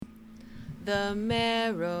The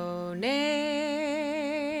Marinade.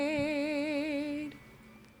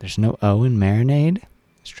 There's no O in Marinade.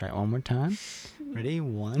 Let's try it one more time. Ready?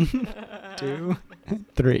 1, 2,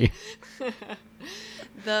 3.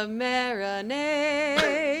 The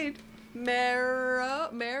Marinade.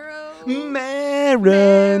 Marinade.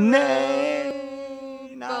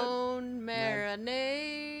 Bone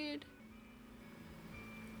marinade.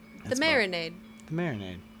 The That's Marinade. The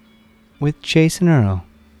Marinade. With Jason Earle.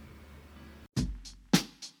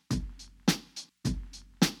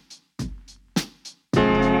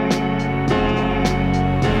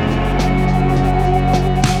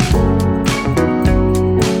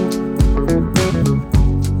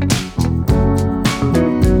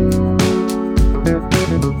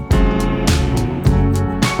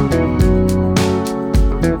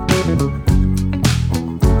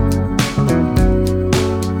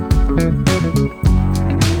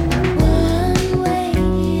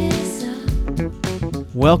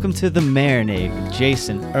 Welcome to The Marinade with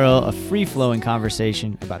Jason Earle, a free-flowing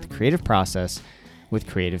conversation about the creative process with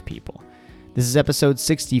creative people. This is episode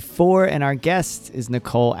 64, and our guest is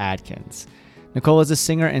Nicole Atkins. Nicole is a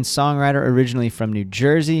singer and songwriter originally from New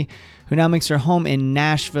Jersey, who now makes her home in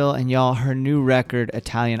Nashville, and y'all, her new record,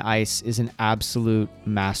 Italian Ice, is an absolute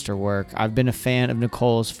masterwork. I've been a fan of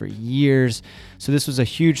Nicole's for years, so this was a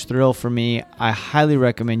huge thrill for me. I highly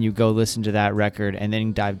recommend you go listen to that record and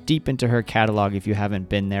then dive deep into her catalog if you haven't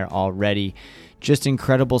been there already. Just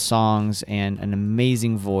incredible songs and an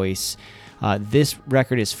amazing voice. This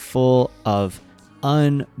record is full of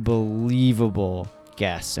unbelievable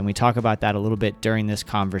guests, and we talk about that a little bit during this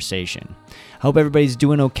conversation. I hope everybody's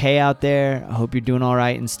doing okay out there. I hope you're doing all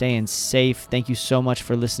right and staying safe. Thank you so much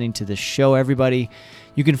for listening to the show, everybody.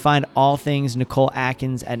 You can find all things Nicole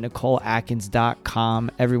Atkins at NicoleAtkins.com.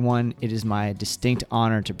 Everyone, it is my distinct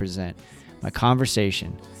honor to present my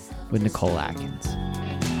conversation with Nicole Atkins.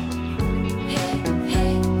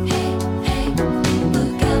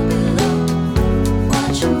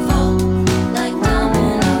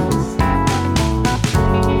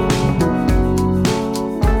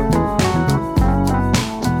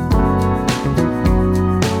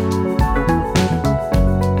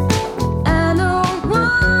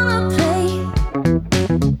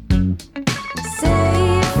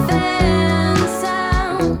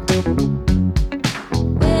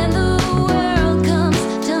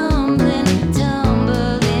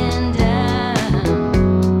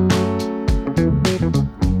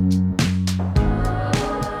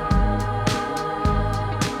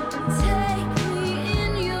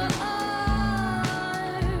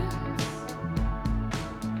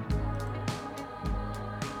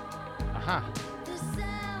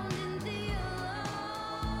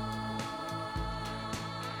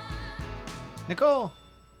 Nicole.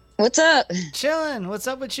 What's up? Chilling. What's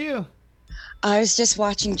up with you? I was just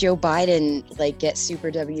watching Joe Biden get Super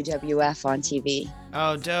WWF on TV.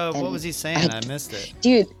 Oh, dope. What was he saying? I missed it.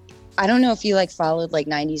 Dude, I don't know if you followed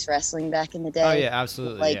 90s wrestling back in the day. Oh yeah,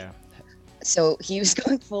 absolutely. Yeah. So he was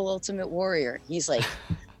going full Ultimate Warrior. He's like,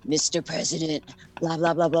 Mr. President, blah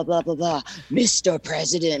blah blah blah blah blah blah. Mr.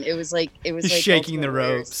 President. It was like shaking Ultimate the Warriors.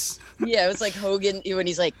 ropes. Yeah, it was like Hogan when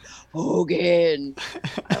he's like, Hogan,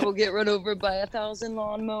 I will get run over by 1,000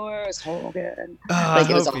 lawnmowers, Hogan. I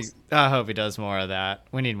hope he does more of that.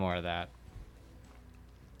 We need more of that.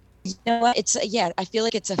 You know what? I feel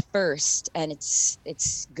like it's a first, and it's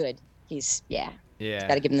good. He's got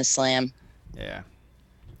to give him the slam. Yeah.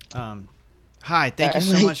 Hi, thank you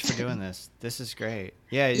so much for doing this. This is great.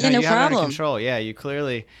 Yeah, no you have it problem. under control. Yeah, you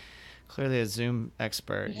clearly a Zoom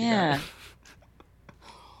expert. Yeah.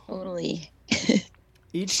 Totally.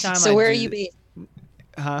 Each time. So where are you based?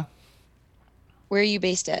 Huh? Where are you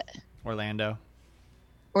based at? Orlando.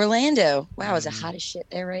 Wow, is it hot as shit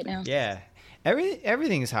there right now? Yeah,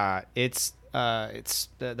 everything's hot. It's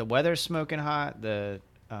the weather's smoking hot. The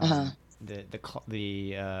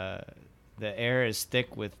air is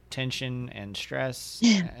thick with tension and stress.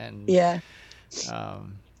 And yeah.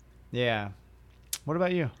 Yeah. What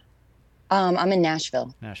about you? I'm in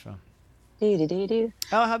Nashville. Do.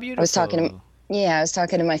 Oh, how beautiful. I was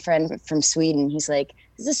talking to my friend from Sweden. He's like,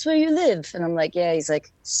 "Is this where you live?" And I'm like, "Yeah." He's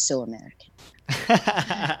like, "So American."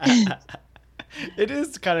 It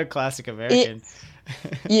is kind of classic American.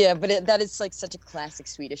 Yeah, but that is such a classic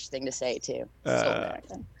Swedish thing to say too. So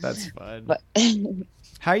American. That's fun. But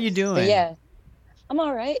how are you doing? But yeah, I'm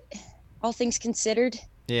all right. All things considered.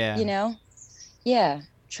 Yeah. Yeah.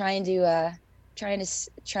 Trying to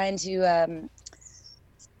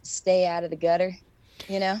stay out of the gutter,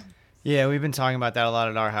 Yeah, we've been talking about that a lot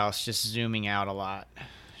at our house, just zooming out a lot.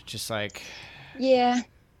 Just Yeah.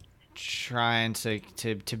 trying to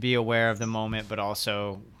be aware of the moment, but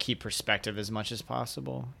also keep perspective as much as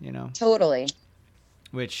possible, Totally.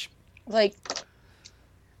 which, Like,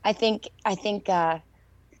 I think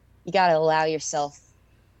you got to allow yourself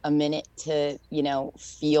a minute to,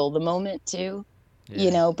 feel the moment too,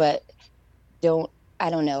 yeah. but don't, I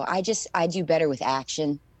don't know. I do better with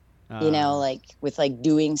action, like with like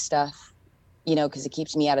doing stuff, because it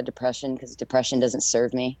keeps me out of depression, because depression doesn't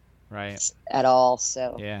serve me right. at all.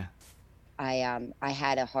 So Yeah. I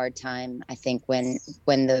had a hard time, I think, when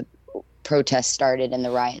the protests started and the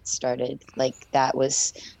riots started. Like that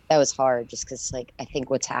was hard, just because like I think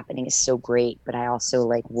what's happening is so great, but I also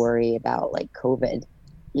like worry about like COVID.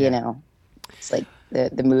 Yeah. It's like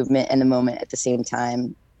the movement and the moment at the same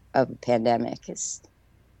time of a pandemic is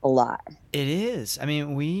a lot. It is. I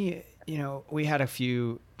mean, we had a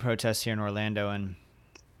few protests here in Orlando, and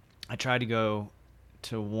I tried to go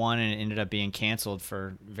to one, and it ended up being canceled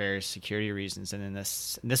for various security reasons. And then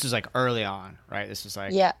this was like early on, right? This was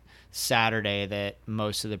like Yeah. Saturday that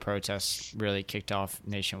most of the protests really kicked off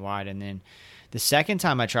nationwide. And then the second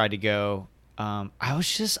time I tried to go, I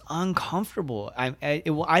was just uncomfortable. I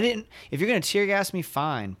didn't. If you're gonna tear gas me,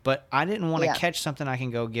 fine, but I didn't want to Yeah. catch something I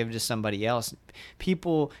can go give to somebody else.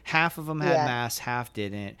 People, half of them had Yeah. masks, half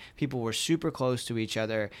didn't. People were super close to each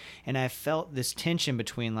other, and I felt this tension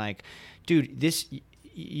between like, dude, this.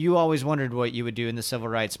 You always wondered what you would do in the civil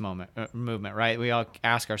rights movement, right? We all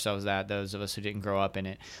ask ourselves that, those of us who didn't grow up in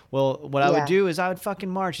it. Well, what I would Yeah. do is I would fucking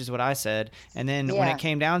march, is what I said. And then when Yeah. it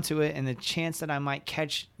came down to it, and the chance that I might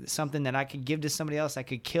catch something that I could give to somebody else, I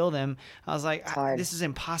could kill them, I was like, hard. this is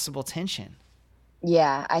impossible tension.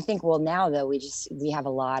 Yeah, I think, well, now though we have a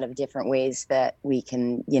lot of different ways that we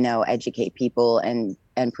can, educate people and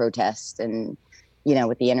protest, and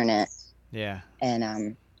with the internet, Yeah.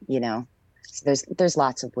 and so there's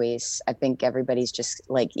lots of ways. I think everybody's just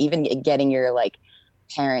like, even getting your like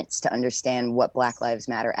parents to understand what Black Lives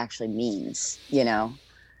Matter actually means, that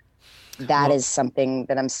Well- is something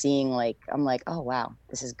that I'm seeing. Like, I'm like, oh wow,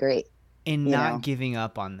 this is great. And You not know? giving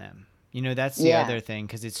up on them. That's the Yeah. other thing,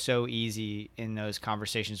 because it's so easy in those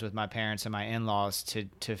conversations with my parents and my in-laws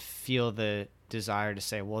to feel the desire to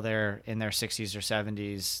say, well, they're in their 60s or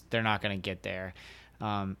 70s, they're not going to get there.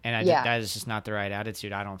 That is just not the right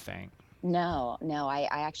attitude, I don't think. No, I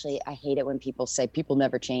actually, I hate it when people say people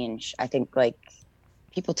never change. I think like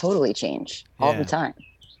people totally change all Yeah. the time,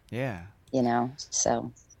 Yeah.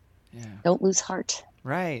 so Yeah. don't lose heart.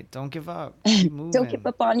 Right. Don't give up. Keep moving. Don't give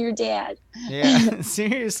up on your dad. Yeah.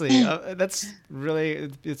 Seriously. That's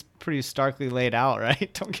really, it's pretty starkly laid out,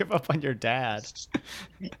 right? Don't give up on your dad.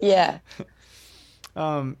 Yeah.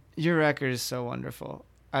 Your record is so wonderful.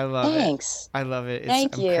 I love Thanks. it. I love it.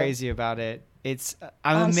 Thank I'm you. crazy about it. I'm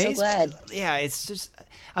I'm amazed. so glad. Yeah. It's just,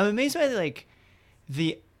 I'm amazed by like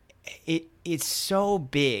it's so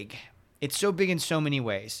big. It's so big in so many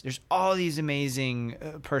ways. There's all these amazing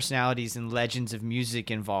personalities and legends of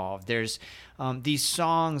music involved. There's these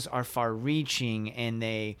songs are far-reaching, and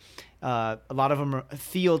they a lot of them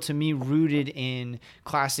feel to me rooted in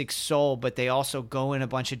classic soul, but they also go in a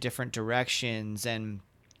bunch of different directions. And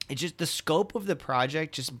it just, the scope of the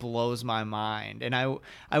project just blows my mind. And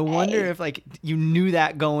I wonder if like you knew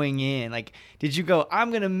that going in. Like, did you go,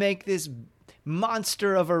 I'm gonna make this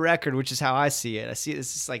monster of a record, which is how I see it. I see it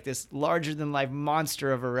as just like this larger than life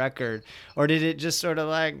monster of a record, or did it just sort of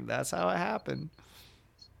like, that's how it happened?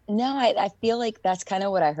 No, I feel like that's kind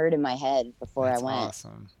of what I heard in my head before That's I went.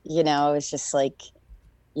 awesome. It was just like,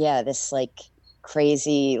 yeah, this like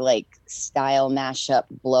crazy like style mashup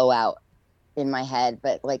blowout in my head.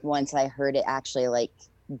 But like once I heard it actually like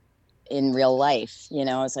in real life, I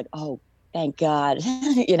was like, oh, thank God,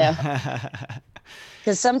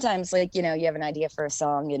 because sometimes like, you have an idea for a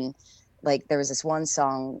song, and like there was this one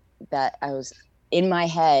song that I was in my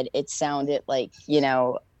head, it sounded like,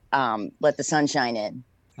 Let the Sunshine In.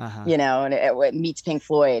 Uh-huh. And it meets Pink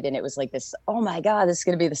Floyd, and it was like this, oh my God, this is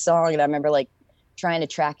going to be the song. And I remember like trying to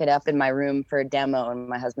track it up in my room for a demo, and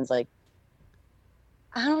my husband's like,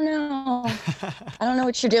 I don't know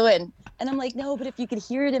what you're doing. And I'm like, no, but if you could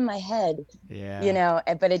hear it in my head, Yeah.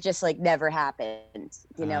 but it just like never happened,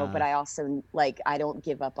 but I also like, I don't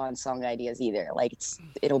give up on song ideas either. Like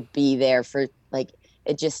it'll be there for like,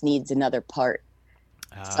 it just needs another part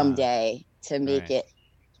someday to make right. it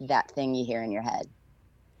that thing you hear in your head.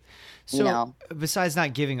 So besides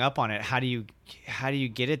not giving up on it, how do you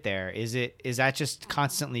get it there? Is that just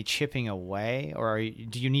constantly chipping away, or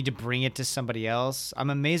do you need to bring it to somebody else? I'm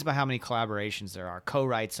amazed by how many collaborations there are,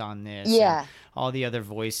 co-writes on this, yeah, all the other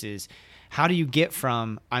voices. How do you get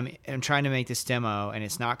from I'm trying to make this demo and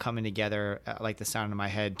it's not coming together like the sound in my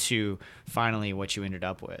head to finally what you ended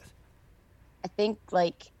up with? I think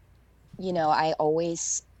like, I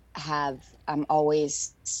always I'm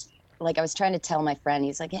always like, I was trying to tell my friend,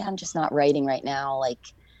 he's like, yeah, I'm just not writing right now. Like,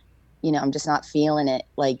 I'm just not feeling it.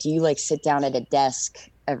 Like, do you like sit down at a desk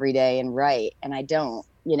every day and write? And I don't,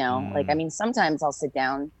 like, I Mm, mean, sometimes I'll sit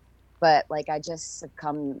down, but like, I just have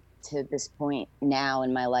come to this point now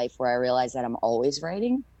in my life where I realize that I'm always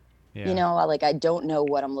writing, yeah. like, I don't know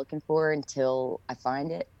what I'm looking for until I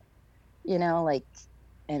find it, like,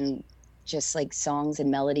 and just like songs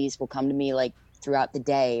and melodies will come to me like throughout the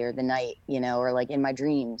day or the night, or like in my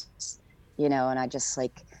dreams, and I just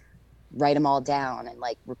like write them all down and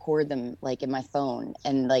like record them like in my phone,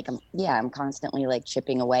 and like I'm constantly like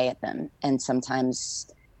chipping away at them, and sometimes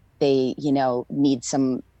they need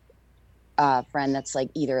some friend that's like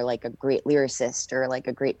either like a great lyricist or like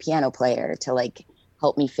a great piano player to like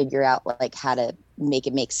help me figure out like how to make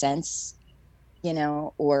it make sense,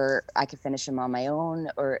 or I could finish them on my own,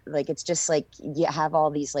 or like it's just like you have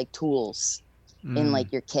all these like tools in Mm,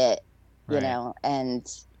 like your kit, right. and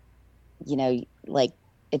like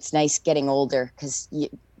it's nice getting older because your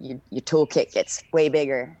toolkit gets way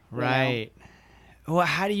bigger. Right. Well,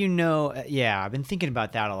 how do you know? Yeah, I've been thinking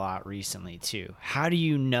about that a lot recently too. How do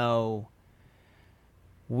you know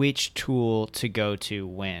which tool to go to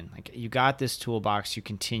when? Like, you got this toolbox, you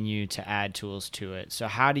continue to add tools to it. So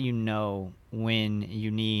how do you know when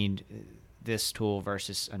you need this tool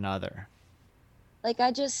versus another? Like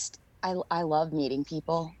I love meeting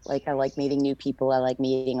people. Like I like meeting new people. I like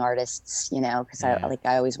meeting artists, because I Yeah. like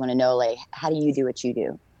I always want to know like how do you do what you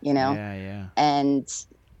do. Yeah, yeah. And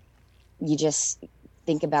you just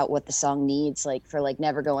think about what the song needs, like for like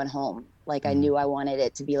Never Going Home. Like I Mm, knew I wanted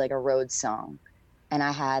it to be like a road song, and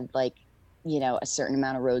I had like a certain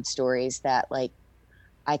amount of road stories that like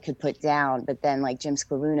I could put down. But then like Jim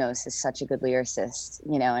Sclavunos is such a good lyricist,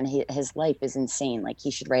 and his life is insane. Like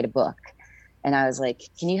he should write a book. And I was like,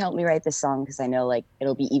 can you help me write this song? Because I know like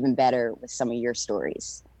it'll be even better with some of your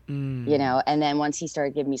stories, mm, And then once he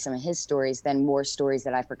started giving me some of his stories, then more stories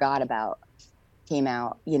that I forgot about came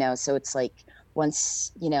out, So it's like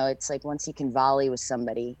it's like once you can volley with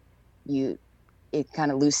somebody, you it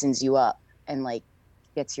kind of loosens you up and like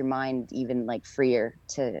gets your mind even like freer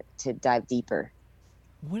to dive deeper.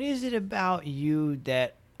 what is it about you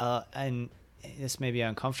that, and this may be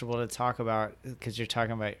uncomfortable to talk about because you're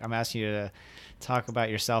talking about, I'm asking you to talk about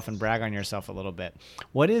yourself and brag on yourself a little bit.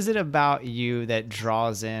 What is it about you that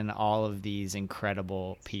draws in all of these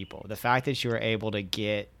incredible people? The fact that you were able to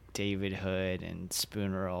get David Hood and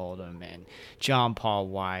Spooner Oldham and John Paul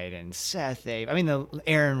White and Seth Abe, I mean, the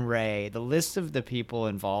Aaron Ray, the list of the people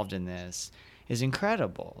involved in this is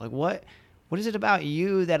incredible. Like, what is it about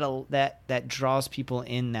you that draws people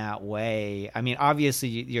in that way? I mean, obviously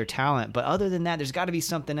your talent, but other than that, there's got to be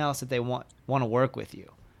something else that they want to work with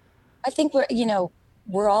you. I think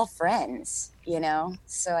we're all friends,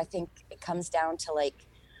 So I think it comes down to like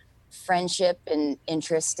friendship and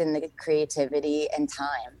interest in the creativity and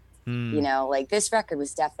time. Mm, Like this record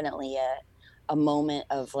was definitely a moment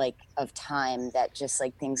of like of time that just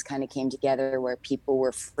like things kind of came together where people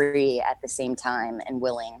were free at the same time and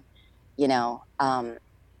willing, you know.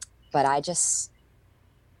 But I just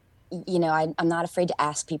I'm not afraid to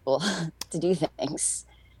ask people to do things,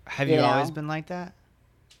 have you you always know. been like that?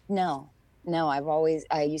 No, no,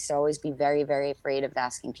 I used to always be very, very afraid of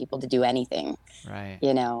asking people to do anything, Right.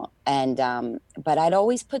 and but I'd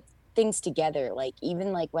always put things together. Like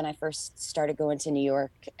even like when I first started going to New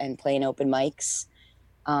York and playing open mics,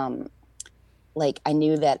 um, like I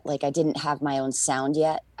knew that like I didn't have my own sound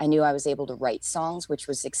yet. I knew I was able to write songs, which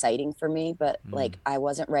was exciting for me, but Mm, like I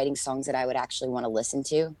wasn't writing songs that I would actually want to listen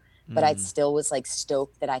to. But I mm, still was like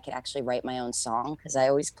stoked that I could actually write my own song because I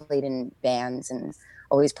always played in bands and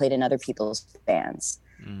always played in other people's bands.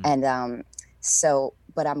 mm. And so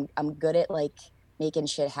but I'm good at like making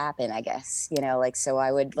shit happen, I guess. Like so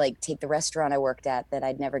I would like take the restaurant I worked at that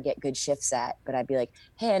I'd never get good shifts at, but I'd be like,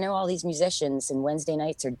 hey, I know all these musicians and Wednesday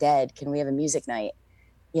nights are dead. Can we have a music night?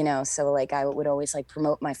 So like I would always like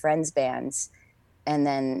promote my friends' bands and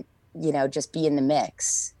then, just be in the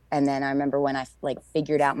mix. And then I remember when I like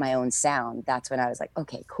figured out my own sound, that's when I was like,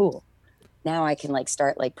 okay, cool. Now I can like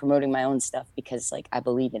start like promoting my own stuff because like I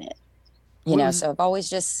believe in it. What was So I've always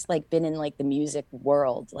just like been in like the music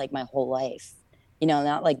world like my whole life.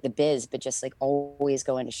 Not like the biz, but just like always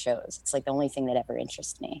going to shows. It's like the only thing that ever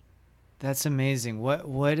interests me. That's amazing. What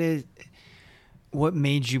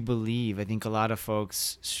made you believe? I think a lot of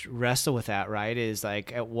folks wrestle with that, right? Is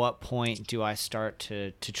like, at what point do I start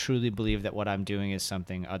to truly believe that what I'm doing is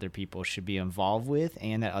something other people should be involved with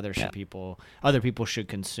and that Yeah. other people should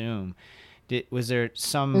consume? Was there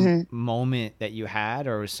some Mm-hmm. moment that you had,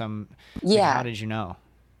 or was like, how Yeah. did you know?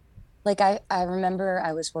 Like I remember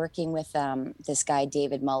I was working with this guy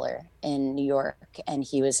David Muller in New York, and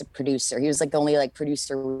he was a producer. He was like the only like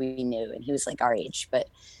producer we knew, and he was like our age, but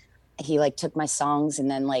he like took my songs and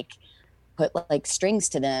then like put like strings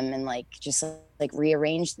to them and like just like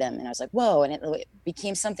rearranged them, and I was like, whoa. And it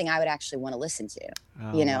became something I would actually want to listen to.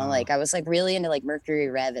 Oh, You know, wow. like I was like really into like Mercury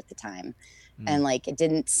Rev at the time, Mm. and like it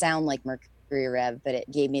didn't sound like Mercury Rev, but it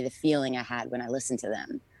gave me the feeling I had when I listened to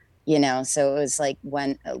them. You know, so it was like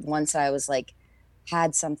when once I was like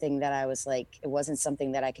had something that I was like, it wasn't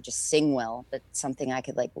something that I could just sing well, but something I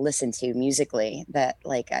could like listen to musically, that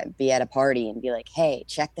like I'd be at a party and be like, hey,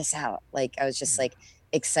 check this out. Like I was just like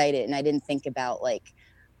excited, and I didn't think about like,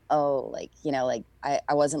 oh, like, you know, like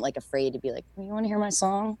I wasn't like afraid to be like, you want to hear my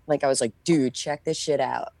song? Like I was like, dude, check this shit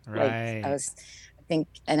out. Like I Right. was,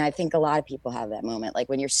 I think a lot of people have that moment, like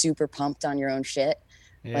when you're super pumped on your own shit,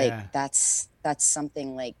 like Yeah. that's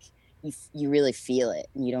something like you really feel it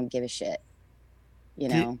and you don't give a shit, you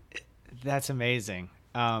Did, know. that's amazing.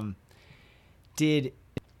 Did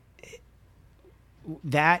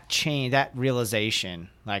that change, that realization,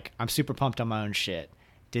 like I'm super pumped on my own shit,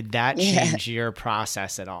 did that Yeah. change your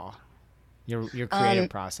process at all? Your creative um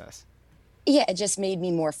process? yeah, it just made me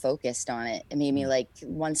more focused on it. It made me Mm. like,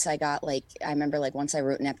 once I got like, I remember like once I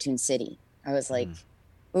wrote Neptune City, I was like,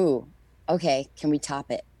 Mm. ooh, okay, can we top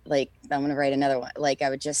it? Like I'm gonna write another one. Like I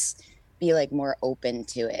would just be like more open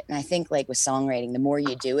to it. And I think like with songwriting, the more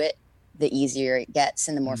you do it, the easier it gets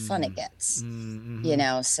and the more fun it Mm. gets. You Mm-hmm.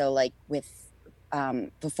 know, so like with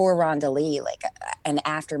before Rhonda Lee, like, and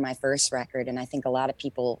after my first record, and I think a lot of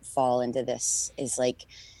people fall into this, is like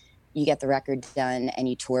you get the record done and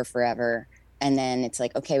you tour forever, and then it's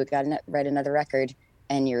like, okay, we got to write another record,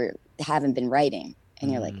 and you're haven't been writing,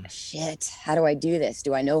 and you're like, Mm. shit, how do I do this?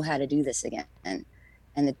 Do I know how to do this again?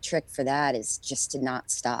 And the trick for that is just to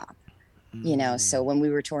not stop. You know, Mm. so when we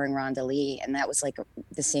were touring Rhonda Lee, and that was like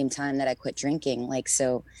the same time that I quit drinking, like,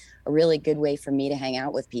 so a really good way for me to hang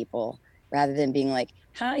out with people, rather than being like,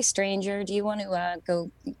 hi stranger, do you want to go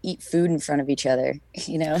eat food in front of each other?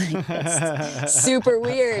 You know, like that's super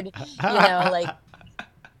weird. You know,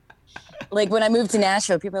 like when I moved to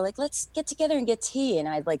Nashville, people are like, let's get together and get tea, and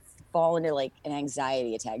I'd like fall into like an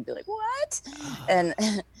anxiety attack, be like, what? And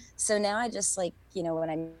so now I just like, you know, when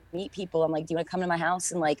I meet people, I'm like, do you want to come to my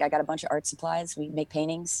house? And like I got a bunch of art supplies, we make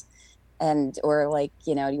paintings, and or like,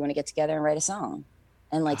 you know, do you want to get together and write a song?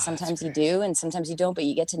 And like Oh, that's sometimes you great. do and sometimes you don't, but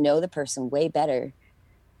you get to know the person way better,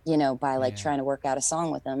 you know, by like Yeah. trying to work out a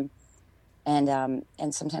song with them. And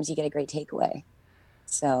sometimes you get a great takeaway,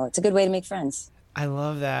 so it's a good way to make friends. I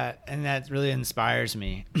love that, and that really inspires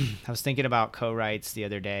me. I was thinking about co-writes the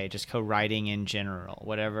other day, just co-writing in general,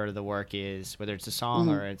 whatever the work is, whether it's a song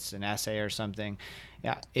Mm-hmm. or it's an essay or something.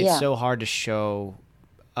 Yeah, it's Yeah. so hard to show.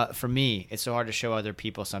 For me, it's so hard to show other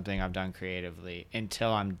people something I've done creatively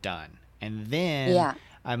until I'm done, and then Yeah.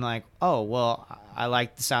 I'm like, oh well, I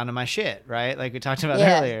like the sound of my shit, right? Like we talked about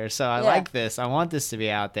Yeah. earlier. So I Yeah. like this. I want this to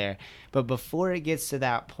be out there. But before it gets to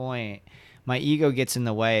that point, my ego gets in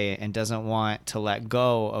the way and doesn't want to let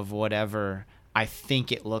go of whatever I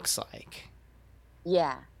think it looks like.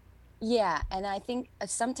 Yeah. Yeah. And I think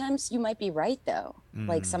sometimes you might be right though.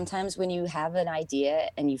 Like Mm. sometimes when you have an idea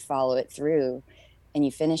and you follow it through and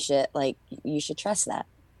you finish it, like you should trust that.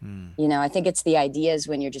 Mm. You know, I think it's the ideas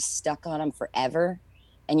when you're just stuck on them forever,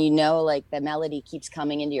 and you know, like the melody keeps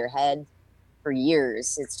coming into your head for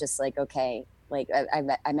years. It's just like, okay, like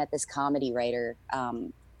I met this comedy writer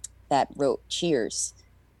that wrote Cheers.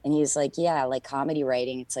 And he's like, yeah, like comedy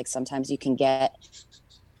writing, it's like sometimes you can get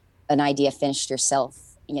an idea finished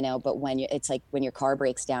yourself, you know, but when you, it's like when your car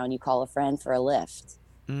breaks down, you call a friend for a lift,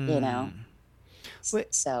 you know? Mm.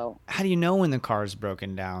 Wait, So how do you know when the car's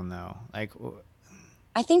broken down though? Like,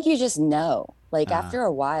 I think you just know, like uh, after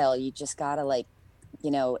a while, you just gotta like,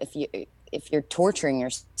 you know, if you're torturing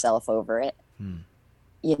yourself over it, hmm.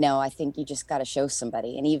 you know, I think you just got to show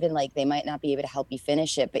somebody. And even like they might not be able to help you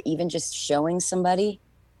finish it, but even just showing somebody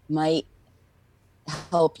might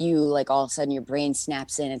help you. Like all of a sudden your brain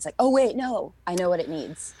snaps in. It's like, oh, wait, no, I know what it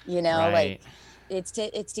needs. You know, like Right, it's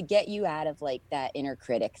to get you out of like that inner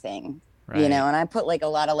critic thing, you know. right. And I put like a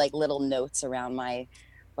lot of like little notes around my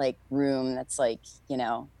like room that's like, you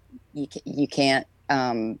know, you can't,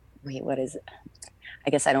 wait, what is it? I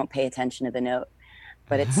guess I don't pay attention to the note,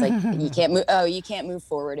 but it's like you can't move. Oh, you can't move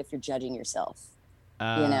forward if you're judging yourself,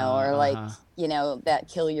 you know, or like, Uh-huh. you know, that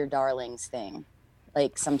kill your darlings thing.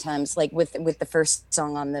 Like sometimes, like with the first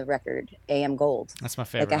song on the record, AM Gold. That's my Like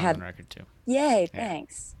I favorite on the had, record too. yay, Yeah.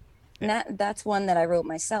 thanks. And Yeah. that's one that I wrote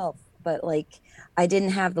myself. but like I didn't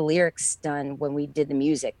have the lyrics done when we did the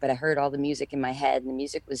music, but I heard all the music in my head, and the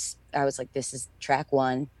music was, I was like, this is track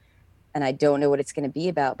one, and I don't know what it's going to be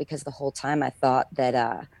about, because the whole time I thought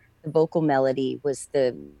that the vocal melody was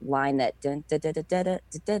the line that dun, da, da, da, da, da,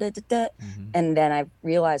 da, da, da, da. And then I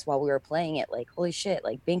realized while we were playing it, like, holy shit,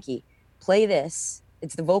 like, Binky, play this.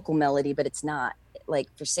 It's the vocal melody, but it's not.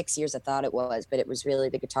 Like, for 6 years I thought it was, but it was really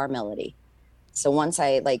the guitar melody. So once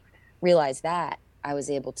I like realized that, I was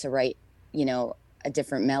able to write, you know, a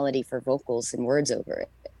different melody for vocals and words over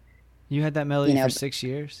it. You had that melody You know, for 6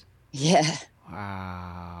 years? Yeah.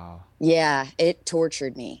 Wow. Yeah, it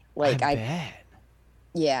tortured me. Like I bet.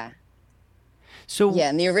 Yeah. So yeah,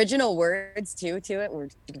 and the original words too to it were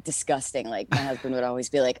disgusting. Like my husband would always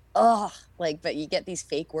be like, "Oh," like, but you get these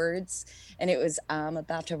fake words, and it was, "I'm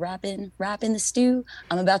about to wrap in the stew.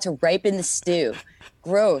 I'm about to ripen the stew."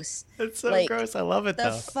 Gross. That's so like, gross. I love it the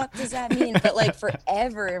though. fuck does that mean? But like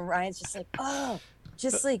forever, and Ryan's just like, "Oh,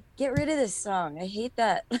 just like get rid of this song. I hate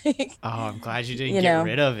that." Like, Oh, I'm glad you didn't you get know.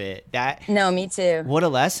 rid of it. That No, me too. What a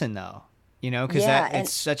lesson though. You know, because Yeah, that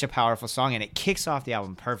it's such a powerful song, and it kicks off the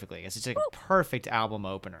album perfectly. It's just a perfect album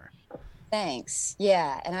opener. Thanks.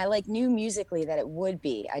 Yeah. And I like knew musically that it would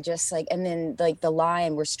be. I just like, and then like the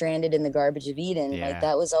line, "We're stranded in the garbage of Eden." Yeah. Like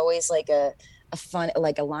that was always like a fun,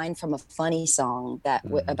 like a line from a funny song that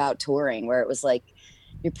about touring, where it was like,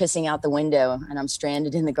 "You're pissing out the window and I'm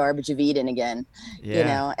stranded in the garbage of Eden again," Yeah. you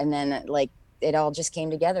know? And then like, it all just came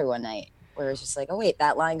together one night, where it's just like, oh wait,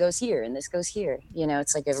 that line goes here and this goes here. You know,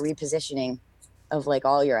 it's like a repositioning of like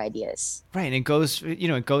all your ideas. Right. And it goes, you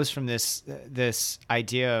know, it goes from this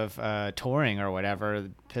idea of touring or whatever,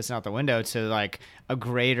 pissing out the window, to like a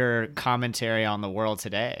greater commentary on the world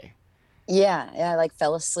today. Yeah. I like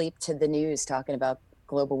fell asleep to the news talking about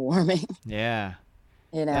global warming. Yeah.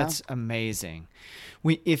 You know, that's amazing.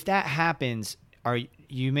 If that happens,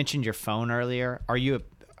 you mentioned your phone earlier. Are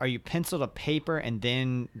you pencil to paper and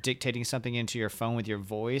then dictating something into your phone with your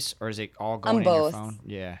voice, or is it all going in your phone?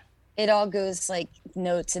 Yeah. It all goes like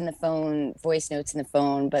notes in the phone, voice notes in the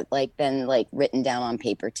phone, but like then like written down on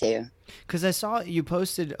paper too. Because I saw you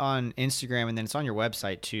posted on Instagram, and then it's on your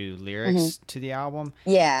website too, lyrics to the album.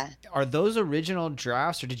 Yeah. Are those original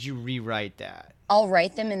drafts, or did you rewrite that? I'll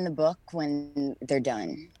write them in the book when they're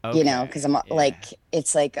done, Okay. you know, because I'm like,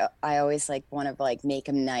 it's like, I always like want to like make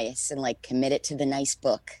them nice and like commit it to the nice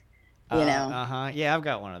book, you know? Yeah, I've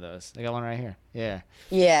got one of those. I got one right here. Yeah.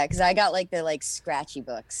 Yeah, because I got like the like scratchy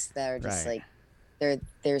books that are just Right. like,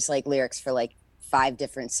 there's like lyrics for like 5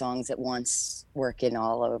 different songs at once working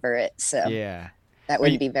all over it. So Yeah. that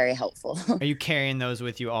wouldn't be very helpful. Are you carrying those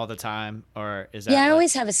with you all the time, or is that? Yeah, I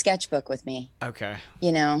always have a sketchbook with me. Okay.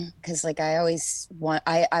 You know, because like I always want,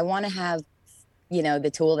 I want to have, you know, the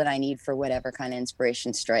tool that I need for whatever kind of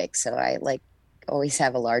inspiration strikes. So I like always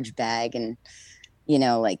have a large bag, and, you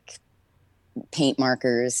know, like paint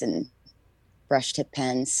markers and brush tip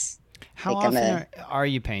pens. How like often are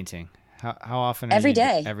you painting? How often? Every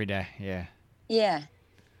day. Every day. Yeah. Yeah.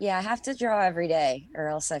 Yeah. I have to draw every day, or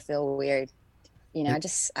else I feel weird. You know,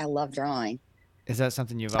 I love drawing. Is that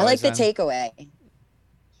something you've I always like done? the takeaway.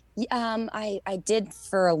 I did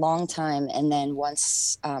for a long time, and then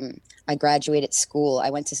once I graduated school, I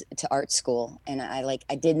went to art school, and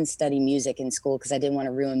I didn't study music in school because I didn't want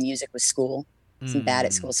to ruin music with school. I'm bad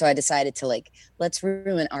at school, so I decided to like, let's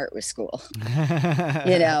ruin art with school.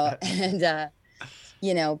 You know, and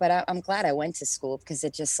you know, but I'm glad I went to school, because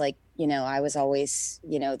it just like, you know, I was always,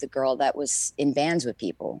 you know, the girl that was in bands with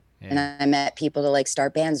people, and I met people to like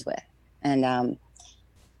start bands with, and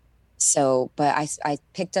so, but I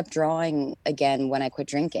picked up drawing again when I quit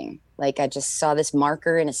drinking. Like I just saw this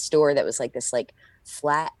marker in a store that was like this like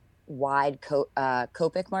flat, wide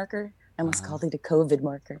Copic marker. I almost called it a COVID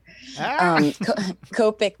marker.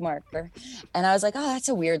 Copic marker. And I was like, oh, that's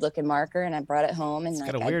a weird looking marker. And I brought it home, and it's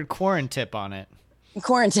like, got a weird corn tip on it.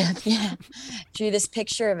 Corn tip, yeah. Drew this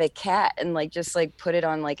picture of a cat and like just like put it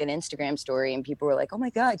on like an Instagram story, and people were like, oh my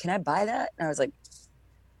God, can I buy that? And I was like,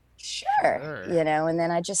 sure. You know, and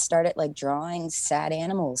then I just started like drawing sad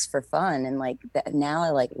animals for fun, and like now I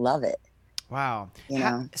like love it. Wow. You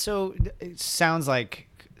know, so it sounds like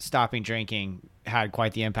stopping drinking had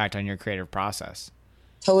quite the impact on your creative process.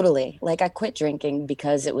 Totally. Like I quit drinking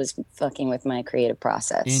because it was fucking with my creative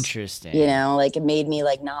process. Interesting. You know, like it made me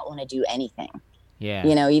like not want to do anything. Yeah.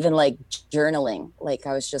 You know, even like journaling, like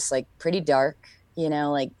I was just like pretty dark, you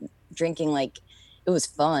know, like drinking, like it was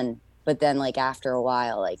fun. But then like after a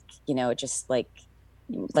while, like, you know, it just like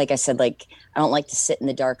I said, like, I don't like to sit in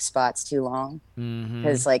the dark spots too long,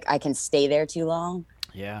 because like I can stay there too long.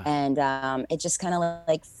 Yeah. And it just kind of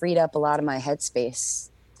like freed up a lot of my headspace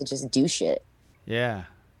to just do shit. Yeah.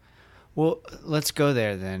 Well, let's go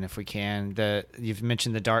there then, if we can. You've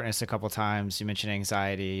mentioned the darkness a couple times. You mentioned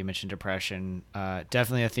anxiety. You mentioned depression.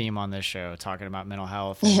 Definitely a theme on this show, talking about mental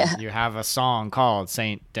health. And Yeah. you have a song called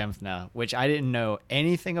Saint Dymphna, which I didn't know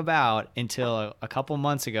anything about until a couple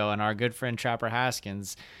months ago. And our good friend Trapper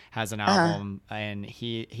Haskins has an album, and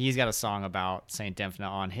he's got a song about Saint Dymphna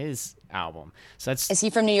on his album. So that's. Is he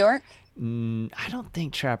from New York? I don't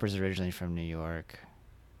think Trapper's originally from New York.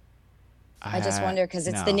 I just wonder because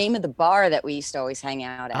it's no. the name of the bar that we used to always hang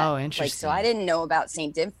out at. Oh, Like, interesting. so I didn't know about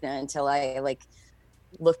Saint Dymphna until I like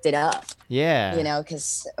looked it up. Yeah. You know,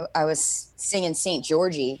 because I was singing Saint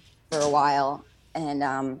Georgie for a while, and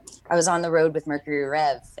I was on the road with Mercury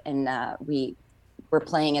Rev, and we were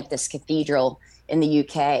playing at this cathedral in the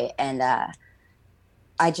UK, and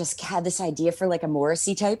I just had this idea for like a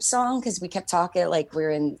Morrissey type song because we kept talking like we're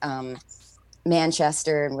in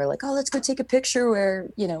Manchester, and we're like, oh, let's go take a picture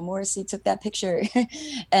where, you know, Morrissey took that picture.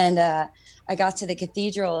 And I got to the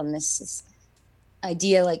cathedral, and this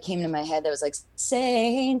idea like came to my head that was like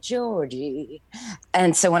Saint Georgie.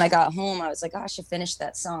 And so when I got home, I was like, oh, I should finish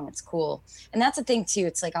that song. It's cool. And that's the thing too.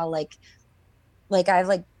 It's like I'll like I have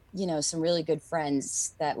like, you know, some really good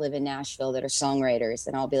friends that live in Nashville that are songwriters,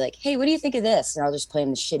 and I'll be like, hey, what do you think of this? And I'll just play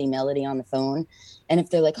them the shitty melody on the phone. And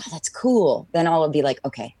if they're like, oh, that's cool, then I'll be like,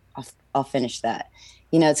 okay, I'll finish that.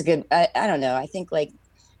 You know, it's a good, I don't know. I think like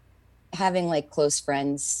having like close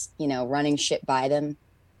friends, you know, running shit by them,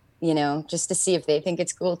 you know, just to see if they think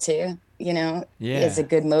it's cool too, you know, is a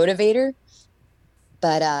good motivator.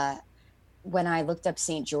 But when I looked up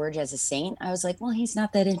St. George as a saint, I was like, well, he's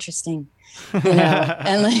not that interesting, you know?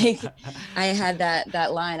 And like, I had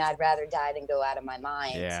that line, I'd rather die than go out of my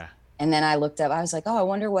mind. Yeah. And then I looked up, I was like, oh, I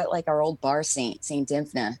wonder what like our old bar saint, St.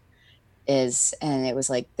 Dymphna, is. And it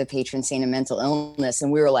was like the patron saint of mental illness.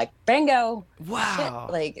 And we were like, bingo. Wow.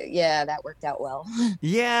 Shit. Like, yeah, that worked out well.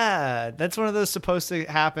 Yeah. That's one of those supposed to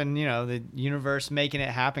happen, you know, the universe making it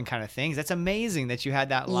happen kind of things. That's amazing that you had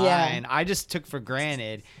that line. Yeah. I just took for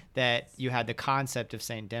granted that you had the concept of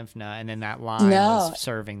Saint Dymphna, and then that line was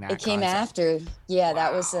serving that. It came concept. after. Yeah.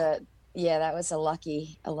 Wow. That was a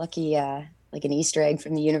lucky, like an Easter egg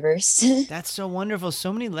from the universe. That's so wonderful.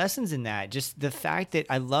 So many lessons in that. Just the fact that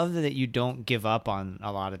I love that you don't give up on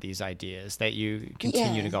a lot of these ideas, that you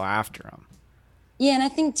continue to go after them. Yeah. And I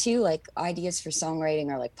think too, like ideas for songwriting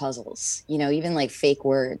are like puzzles, you know, even like fake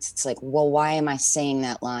words. It's like, well, why am I saying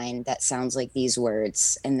that line that sounds like these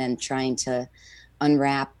words? And then trying to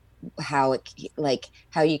unwrap how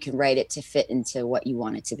you can write it to fit into what you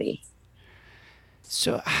want it to be.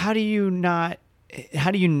 So how do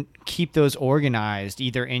you keep those organized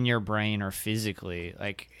either in your brain or physically?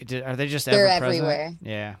 Like, are they just They're ever everywhere.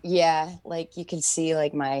 Yeah. Yeah. Like you can see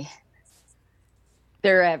like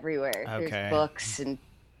they're everywhere. Okay. There's books and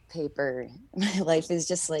paper. My life is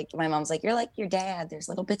just like, my mom's like, you're like your dad. There's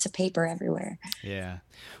little bits of paper everywhere. Yeah.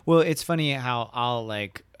 Well, it's funny how I'll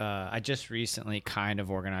like, I just recently kind of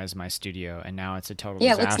organized my studio, and now it's a total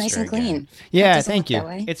disaster. Yeah, it looks nice and again. clean. Yeah, thank you.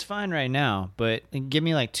 It's fine right now, but give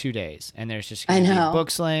me like 2 days, and there's just gonna be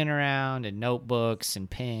books laying around, and notebooks, and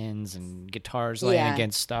pens, and guitars laying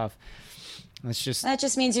against stuff. It's just that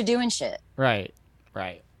just means you're doing shit. Right.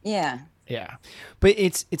 Yeah. Yeah. But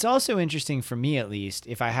it's also interesting for me, at least,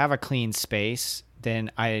 if I have a clean space, then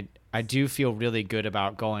I do feel really good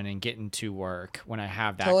about going and getting to work when I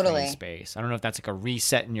have that clean space. I don't know if that's like a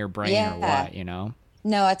reset in your brain or what, you know?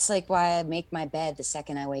 No, it's like why I make my bed the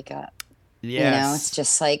second I wake up. Yes. You know, it's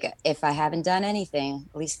just like if I haven't done anything,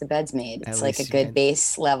 at least the bed's made. It's like a good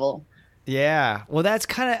base level. Yeah. Well, that's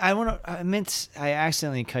kind of, I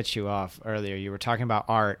accidentally cut you off earlier. You were talking about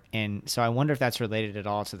art. And so I wonder if that's related at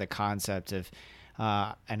all to the concept of,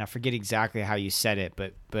 and I forget exactly how you said it,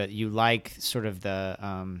 but you like sort of the,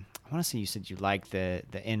 I want to say you said you like the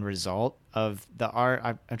end result of the art.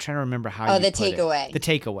 I'm trying to remember how you the put takeaway. It. The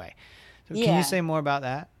takeaway. So can you say more about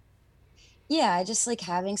that? Yeah, I just like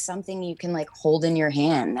having something you can like hold in your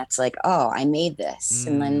hand. That's like, oh, I made this.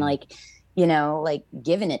 And then like, you know, like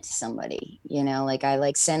giving it to somebody, you know, like I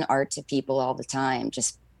like send art to people all the time.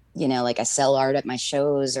 Just, you know, like I sell art at my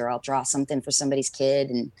shows, or I'll draw something for somebody's kid.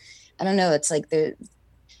 And I don't know, it's like the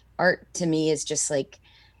art to me is just like,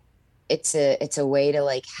 it's a way to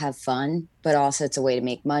like have fun, but also it's a way to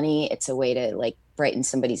make money. It's a way to like brighten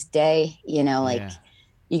somebody's day, you know, like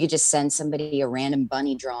you could just send somebody a random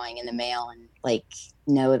bunny drawing in the mail and like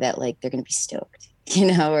know that like they're going to be stoked, you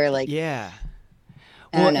know, or like, yeah.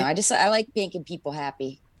 I don't know. I like making people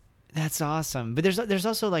happy. That's awesome. But there's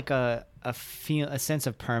also like a sense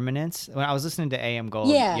of permanence. When I was listening to AM Gold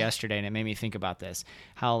yesterday, and it made me think about this,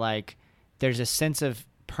 how like there's a sense of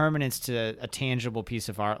permanence to a tangible piece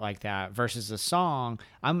of art like that versus a song.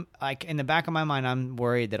 I'm like, in the back of my mind, I'm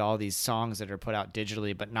worried that all these songs that are put out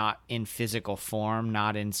digitally but not in physical form,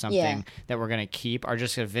 not in something that we're going to keep, are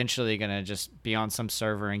just eventually going to just be on some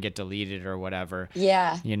server and get deleted or whatever.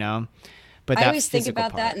 Yeah. You know? But I always think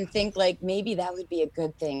about part, that and think like maybe that would be a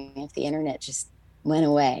good thing if the internet just went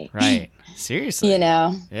away. Right. Seriously. You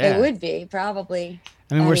know, yeah. It would be probably.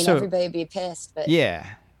 I mean, everybody would be pissed, but yeah.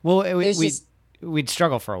 Well, we'd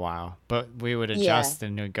struggle for a while, but we would adjust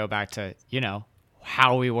and we'd go back to, you know,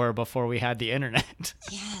 how we were before we had the internet.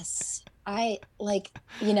 Yes. I like,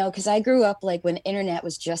 you know, because I grew up like when internet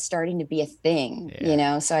was just starting to be a thing, you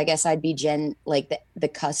know, so I guess I'd be the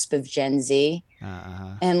cusp of Gen Z.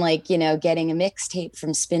 And like, you know, getting a mixtape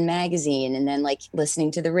from Spin Magazine and then like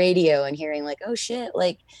listening to the radio and hearing like, oh shit,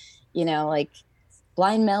 like, you know, like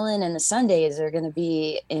Blind Melon and the Sundays are going to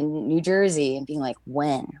be in New Jersey, and being like,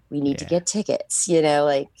 when we need to get tickets, you know,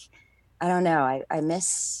 like, I don't know. I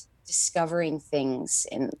miss discovering things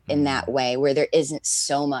in that way where there isn't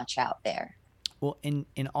so much out there. Well, and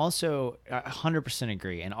also 100%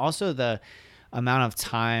 agree. And also the amount of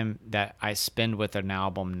time that I spend with an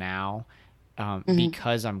album now,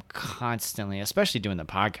 because I'm constantly, especially doing the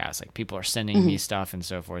podcast, like people are sending me stuff and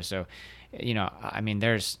so forth. So, you know, I mean,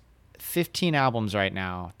 there's 15 albums right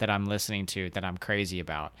now that I'm listening to that I'm crazy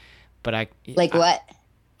about, but what?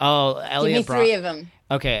 Oh, Elliot, give me 3 of them.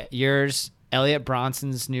 Okay, yours. Elliot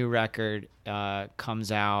Bronson's new record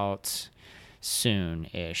comes out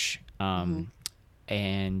soon-ish,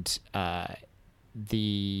 and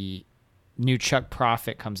the new Chuck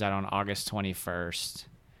Prophet comes out on August 21st.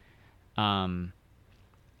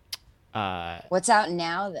 What's out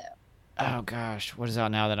now, though? Oh gosh, what is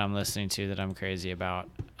out now that I'm listening to that I'm crazy about?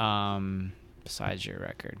 Besides your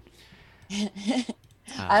record.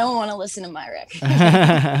 I don't want to listen to my record.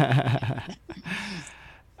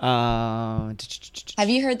 Have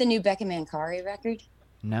you heard the new Becca Mancari record?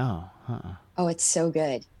 No. Oh, it's so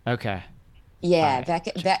good. Okay. Yeah,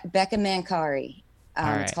 right. Becca Mancari.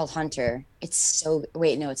 Right. It's called Hunter. It's so...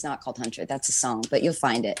 Wait, no, it's not called Hunter. That's a song, but you'll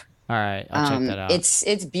find it. All right, I'll check that out.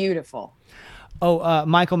 It's beautiful. Oh,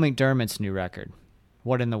 Michael McDermott's new record,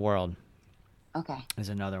 What in the World? Okay. Is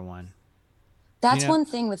another one. That's one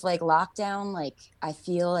thing with like lockdown. Like I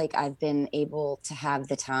feel like I've been able to have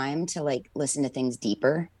the time to like listen to things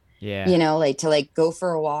deeper. Yeah. You know, like to like go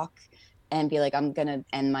for a walk and be like, I'm going to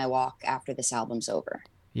end my walk after this album's over.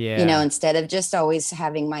 Yeah. You know, instead of just always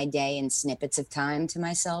having my day in snippets of time to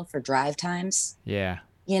myself or drive times. Yeah.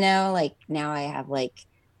 You know, like now I have like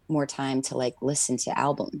more time to like listen to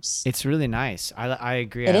albums. It's really nice. I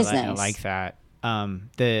agree. It is nice. I like that.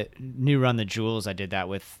 The new Run the Jewels, I did that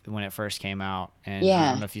with when it first came out, and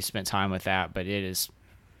I don't know if you spent time with that, but it is.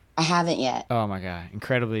 I haven't yet. Oh my god,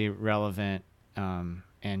 incredibly relevant, and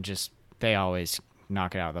just they always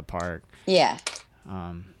knock it out of the park. Yeah.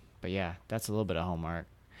 But yeah, that's a little bit of homework.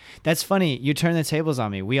 That's funny. You turn the tables on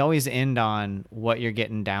me. We always end on what you're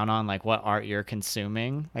getting down on, like what art you're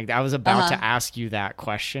consuming. Like I was about to ask you that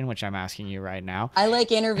question, which I'm asking you right now. I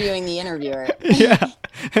like interviewing the interviewer. Yeah,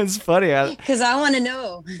 it's funny. Because I want to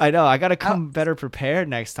know. I know. I got to come better prepared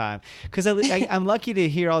next time. Because I'm lucky to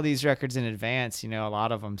hear all these records in advance, you know, a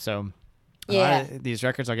lot of them. So a lot of these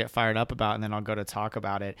records I'll get fired up about, and then I'll go to talk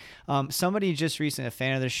about it. Somebody just recently, a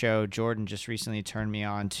fan of the show, Jordan, just recently turned me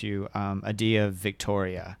on to Adia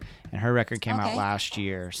Victoria, and her record came out last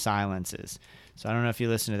year, Silences. So I don't know if you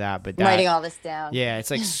listen to that, but I'm writing all this down. Yeah,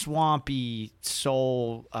 it's like swampy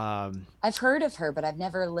soul. I've heard of her, but I've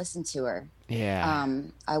never listened to her. Yeah.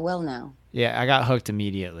 I will now. Yeah, I got hooked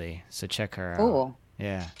immediately. So check her out. Cool.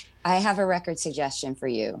 Yeah. I have a record suggestion for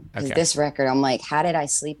you. Because this record, I'm like, how did I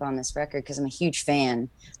sleep on this record? Because I'm a huge fan.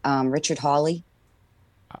 Richard Hawley.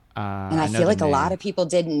 And I feel like a lot of people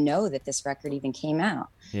didn't know that this record even came out.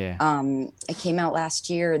 Yeah. It came out last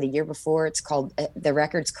year or the year before. It's called, the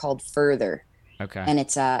record's called Further. Okay. And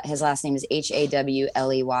it's, his last name is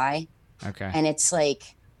Hawley. Okay. And it's like,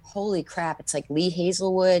 holy crap. It's like Lee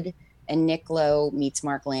Hazelwood and Nick Lowe meets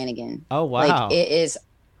Mark Lanigan. Oh, wow. Like, it is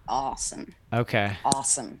awesome. Okay.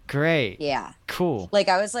 Awesome. Great. Yeah. Cool. Like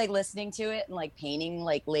I was like listening to it and like painting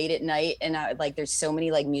like late at night, and I like there's so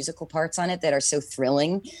many like musical parts on it that are so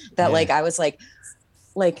thrilling that like I was like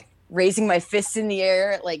raising my fists in the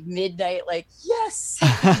air at like midnight, like yes.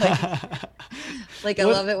 Like I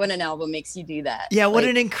love it when an album makes you do that. Yeah, what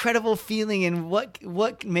like, an incredible feeling. And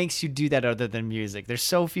what makes you do that other than music? There's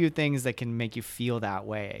so few things that can make you feel that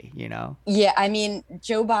way, you know? Yeah, I mean,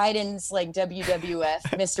 Joe Biden's like WWF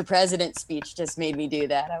Mr. President speech just made me do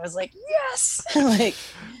that. I was like, yes. Like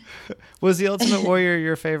Was the Ultimate Warrior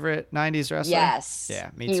your favorite 90s wrestler? Yes. Yeah,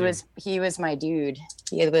 me he too. He was my dude.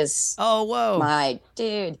 He was Oh, whoa. my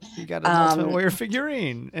dude. You got an Ultimate Warrior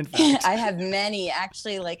figurine, in fact. I have many.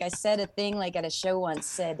 Actually, like I said a thing like at a show once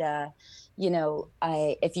said,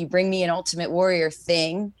 if you bring me an Ultimate Warrior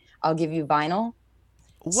thing, I'll give you vinyl.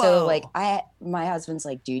 Whoa. So like my husband's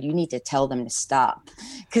like, dude, you need to tell them to stop.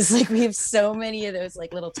 Cause like we have so many of those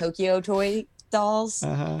like little Tokyo toy dolls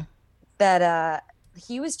that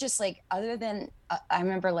he was just like, other than I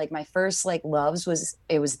remember like my first like loves was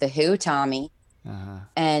the Who, Tommy.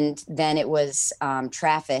 And then it was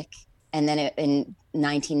Traffic. And then in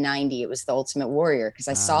 1990, it was the Ultimate Warrior. Cause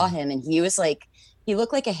I saw him and he was like, he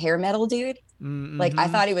looked like a hair metal dude. Like I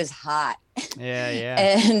thought he was hot.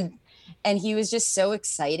 Yeah. And he was just so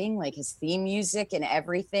exciting, like his theme music and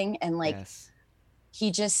everything. And like,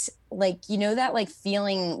 he just like, that like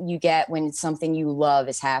feeling you get when something you love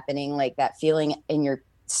is happening, like that feeling in your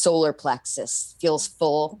solar plexus feels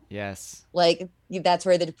full. Yes. Like that's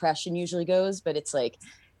where the depression usually goes. But it's like,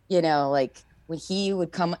 like when he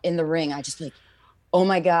would come in the ring, I just be like, oh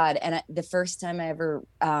my God. And the first time I ever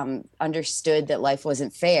understood that life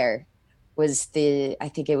wasn't fair was I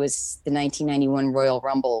think it was the 1991 Royal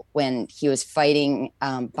Rumble when he was fighting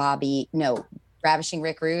Ravishing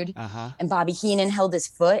Rick Rude, and Bobby Heenan held his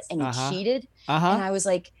foot and he cheated. And I was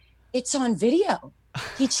like, it's on video.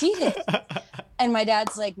 He cheated. And my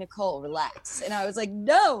dad's like, Nicole, relax. And I was like,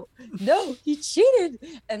 no, he cheated.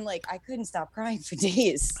 And like, I couldn't stop crying for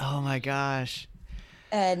days. Oh my gosh.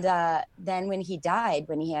 And then when he died,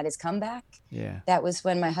 when he had his comeback, that was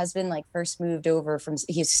when my husband like first moved over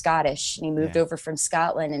he's Scottish, and he moved over from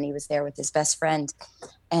Scotland, and he was there with his best friend.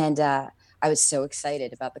 And I was so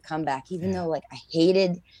excited about the comeback, even though like I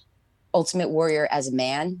hated Ultimate Warrior as a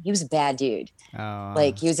man. He was a bad dude.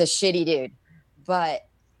 Like he was a shitty dude, but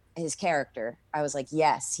his character, I was like,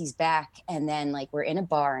 yes, he's back. And then like we're in a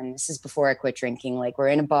bar, and this is before I quit drinking. Like we're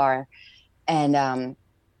in a bar, and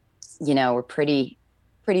we're pretty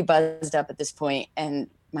buzzed up at this point. And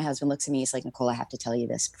my husband looks at me, he's like, Nicole, I have to tell you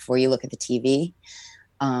this before you look at the TV.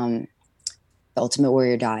 The Ultimate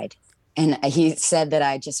Warrior died. And he said that.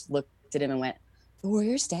 I just looked at him and went, the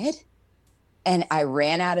Warrior's dead? And I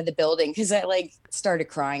ran out of the building because I like started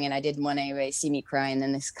crying, and I didn't want anybody to see me cry. And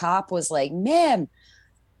then this cop was like, ma'am,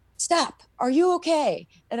 stop, are you okay?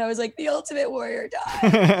 And I was like, the Ultimate Warrior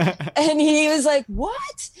died. And he was like,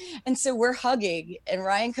 what? And so we're hugging, and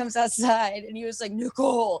Ryan comes outside, and he was like,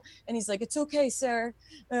 Nicole. And he's like, it's okay, sir.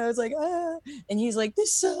 And I was like, ah. And he's like,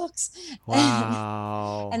 this sucks.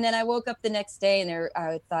 Wow. And then I woke up the next day, and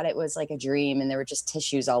I thought it was like a dream, and there were just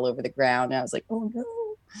tissues all over the ground. And I was like, oh no.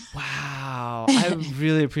 Wow. I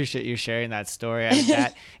really appreciate you sharing that story.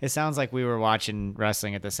 It sounds like we were watching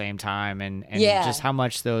wrestling at the same time, and just how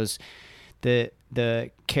much the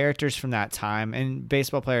characters from that time, and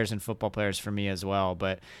baseball players and football players for me as well,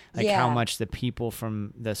 but like how much the people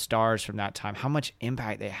from the stars from that time, how much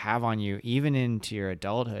impact they have on you even into your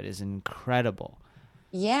adulthood is incredible.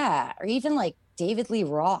 Yeah. Or even like David Lee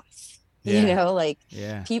Roth,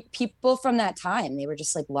 people from that time, they were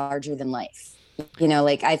just like larger than life.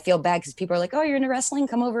 Like I feel bad because people are like, oh, you're into wrestling,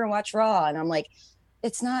 come over and watch Raw. And I'm like,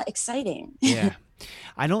 it's not exciting. Yeah.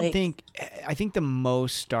 I think the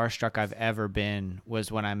most starstruck I've ever been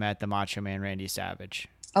was when I met the Macho Man, Randy Savage.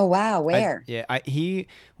 Oh, wow. Where?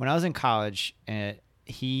 When I was in college,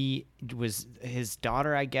 his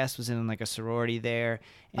daughter, I guess, was in like a sorority there.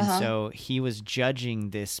 And so he was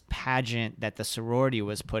judging this pageant that the sorority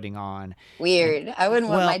was putting on. Weird. I wouldn't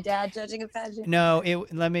want my dad judging a pageant. No,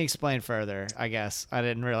 let me explain further, I guess. I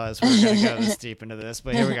didn't realize we were going to go this deep into this,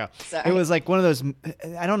 but here we go. It was like one of those,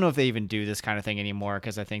 I don't know if they even do this kind of thing anymore,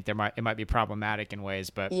 because I think it might be problematic in ways,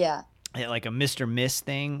 but like a Mr. Miss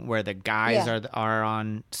thing where the guys are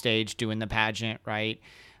on stage doing the pageant, right?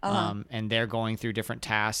 And they're going through different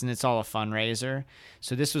tasks, and it's all a fundraiser.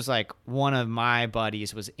 So this was like one of my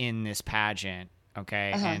buddies was in this pageant,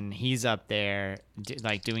 okay, and he's up there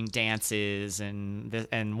like doing dances, and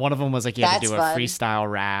one of them was like he had to do a freestyle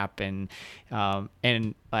rap, and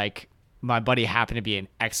like my buddy happened to be an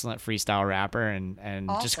excellent freestyle rapper, and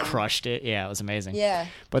awesome. Just crushed it. Yeah, it was amazing. Yeah.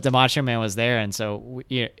 But the Macho Man was there, and so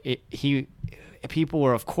people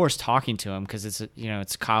were, of course, talking to him because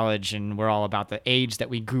it's college, and we're all about the age that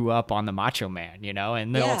we grew up on the Macho Man,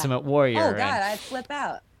 and the Ultimate Warrior. Oh God, I'd flip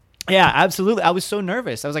out. Yeah, absolutely. I was so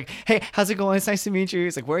nervous. I was like, "Hey, how's it going? It's nice to meet you."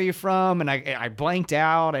 He's like, "Where are you from?" And I blanked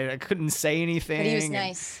out. I couldn't say anything. But he was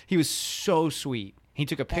nice. He was so sweet. He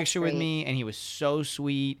took a picture with me, and he was so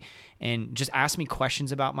sweet, and just asked me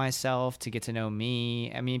questions about myself to get to know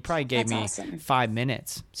me. I mean, he probably gave me 5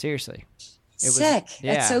 minutes. Seriously. Sick.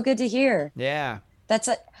 That's so good to hear. Yeah.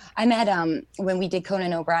 I'm at when we did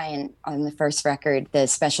Conan O'Brien on the first record, the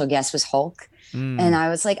special guest was Hulk. And I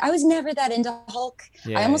was like, I was never that into Hulk.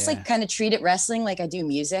 I almost like kind of treat it wrestling like I do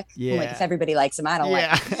music. I'm like, if everybody likes him, I don't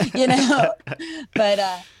like him, But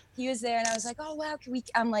he was there and I was like, oh wow,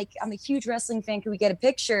 I'm a huge wrestling fan. Can we get a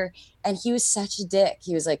picture? And he was such a dick.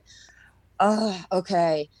 He was like, oh,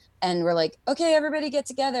 okay. And we're like, okay, everybody get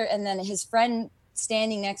together. And then his friend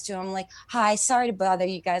standing next to him, I'm like, hi, sorry to bother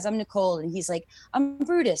you guys. I'm Nicole. And he's like, I'm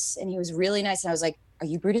Brutus. And he was really nice. And I was like, are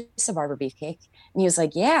you Brutus of Barber Beefcake? And he was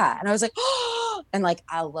like, yeah. And I was like, oh, and like,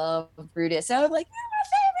 I love Brutus. And I was like,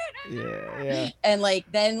 you're my favorite. Yeah. And like,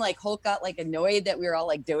 then like Hulk got like annoyed that we were all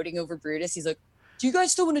like doting over Brutus. He's like, do you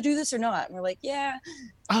guys still want to do this or not? And we're like, yeah.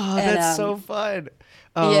 Oh, that's so fun.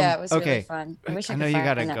 Yeah, it was really fun. I know you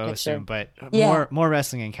gotta go soon, but more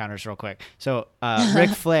wrestling encounters real quick. So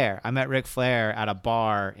Ric Flair, I met Ric Flair at a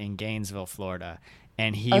bar in Gainesville, Florida,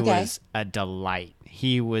 and he was a delight.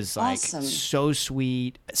 He was like so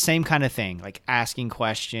sweet. Same kind of thing, like asking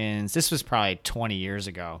questions. This was probably 20 years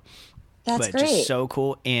ago. That's but great. Just so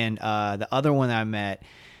cool. And the other one that I met,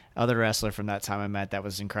 other wrestler from that time I met that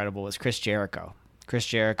was incredible was Chris Jericho. Chris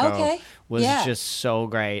Jericho was just so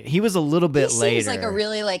great. He was a little bit later. He seems like a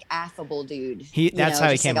really like affable dude. That's how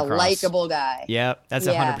he came across. A likable guy. Yep, that's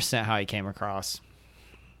 100% how he came across.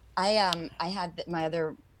 I had my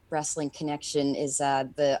other wrestling connection is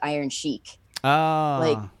the Iron Sheik. Oh.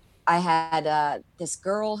 Like I had this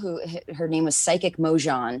girl who her name was Psychic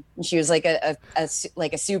Mojan, and she was like a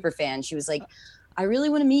super fan. She was like, I really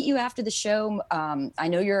want to meet you after the show. I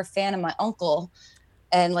know you're a fan of my uncle.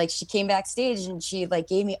 And like she came backstage and she like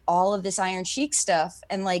gave me all of this Iron Sheik stuff.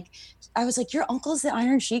 And like I was like, your uncle's the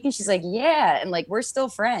Iron Sheik? And she's like, yeah. And like we're still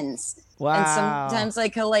friends. Wow. And sometimes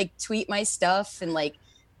like he'll like tweet my stuff and like,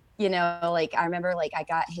 you know, like I remember like I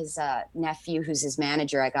got his nephew who's his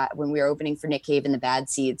manager. I got when we were opening for Nick Cave and the Bad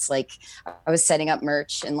Seeds, like I was setting up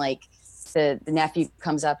merch and like the nephew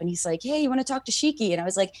comes up and he's like, hey, you want to talk to Sheiky? And I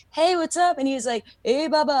was like, hey, what's up? And he was like, hey,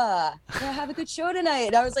 Baba, yeah, have a good show tonight.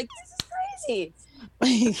 And I was like, this is crazy.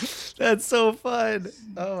 That's so fun.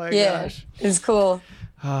 Oh my gosh. It's cool.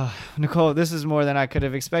 Nicole, this is more than I could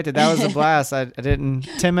have expected. That was a blast. I didn't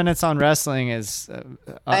 10 minutes on wrestling is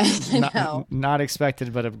not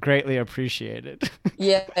expected, but greatly appreciated.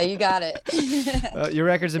 Yeah, you got it. Your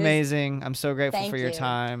record's amazing. I'm so grateful for your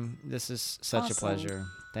time. This is such a pleasure.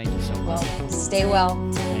 Thank you so much. Well, stay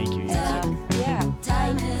well. Thank you. Yeah.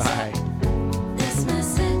 Bye. This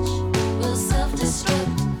message will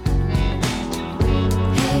self-destruct.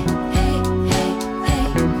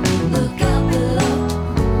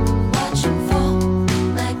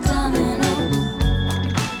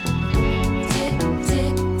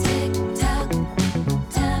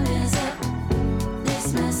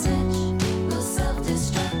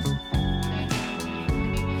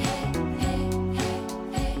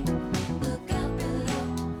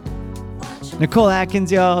 Nicole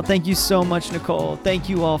Atkins, y'all. Thank you so much, Nicole. Thank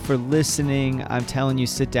you all for listening. I'm telling you,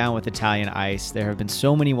 sit down with Italian Ice. There have been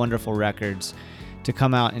so many wonderful records to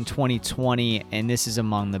come out in 2020, and this is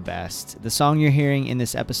among the best. The song you're hearing in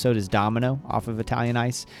this episode is Domino off of Italian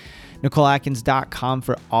Ice. NicoleAtkins.com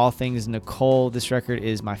for all things Nicole. This record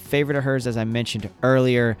is my favorite of hers, as I mentioned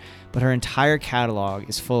earlier, but her entire catalog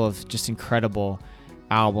is full of just incredible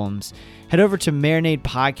albums. Head over to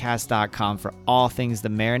marinadepodcast.com for all things The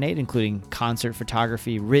Marinade, including concert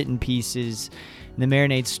photography, written pieces, the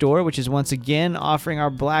Marinade store, which is once again offering our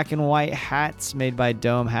black and white hats made by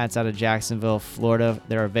Dome Hats out of Jacksonville, Florida.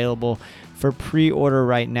 They're available for pre-order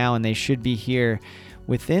right now, and they should be here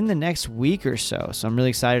within the next week or so. So I'm really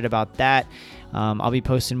excited about that. I'll be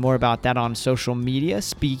posting more about that on social media.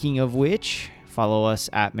 Speaking of which, follow us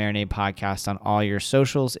at Marinade Podcast on all your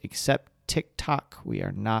socials except TikTok. We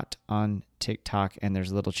are not on TikTok, and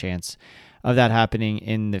there's little chance of that happening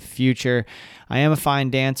in the future. I am a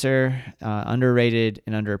fine dancer, underrated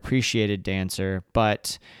and underappreciated dancer,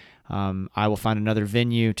 but I will find another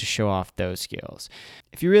venue to show off those skills.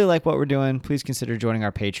 If you really like what we're doing, please consider joining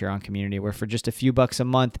our Patreon community, where for just a few bucks a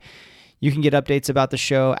month, you can get updates about the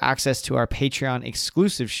show, access to our Patreon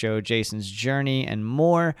exclusive show, Jason's Journey, and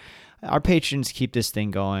more. Our patrons keep this thing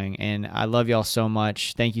going, and I love y'all so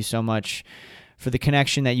much. Thank you so much for the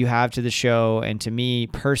connection that you have to the show and to me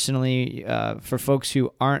personally. For folks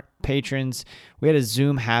who aren't patrons, we had a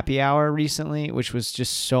Zoom happy hour recently, which was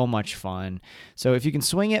just so much fun. So if you can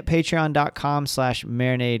swing it,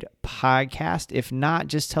 patreon.com/Marinade Podcast. If not,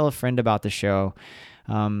 just tell a friend about the show.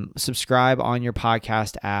 Subscribe on your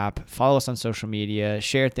podcast app. Follow us on social media.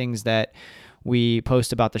 Share things that We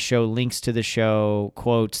post about the show, links to the show,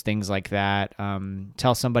 quotes, things like that.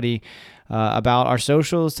 Tell somebody about our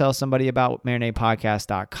socials. Tell somebody about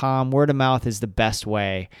marinadepodcast.com. Word of mouth is the best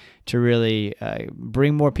way to really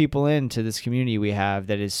bring more people into this community we have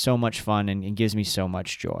that is so much fun and gives me so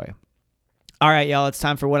much joy. All right, y'all, it's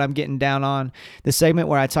time for what I'm getting down on, the segment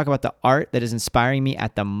where I talk about the art that is inspiring me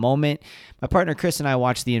at the moment. My partner Chris and I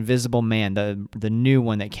watched The Invisible Man, the new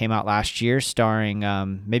one that came out last year, starring,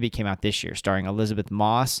 maybe it came out this year, starring Elizabeth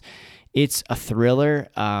Moss. It's a thriller.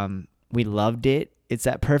 We loved it. It's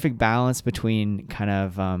that perfect balance between kind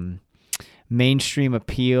of mainstream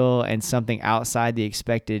appeal and something outside the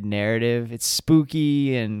expected narrative. It's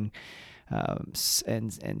spooky and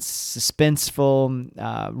suspenseful,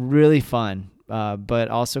 really fun, but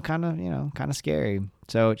also kind of scary.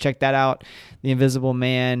 So check that out, The Invisible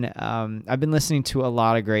Man. I've been listening to a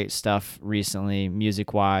lot of great stuff recently,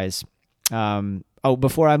 music-wise.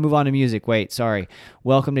 Before I move on to music,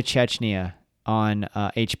 Welcome to Chechnya on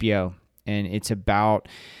HBO, and it's about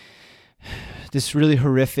this really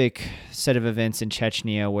horrific set of events in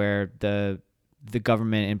Chechnya where the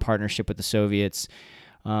government, in partnership with the Soviets,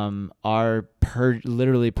 are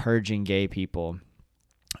literally purging gay people.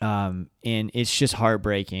 And it's just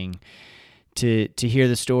heartbreaking to hear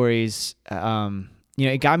the stories.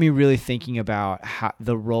 It got me really thinking about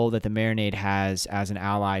the role that the Marinade has as an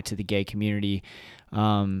ally to the gay community.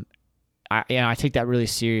 I take that really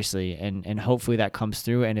seriously, and hopefully that comes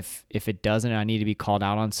through. And if it doesn't, I need to be called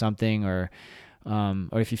out on something, or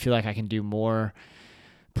if you feel like I can do more,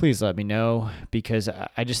 please let me know, because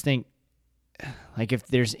I just think, like, if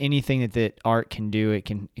there's anything that art can do, it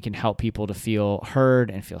can help people to feel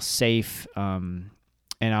heard and feel safe. And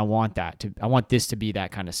I want this to be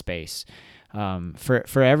that kind of space,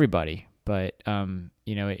 for everybody. But,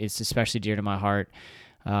 it's especially dear to my heart,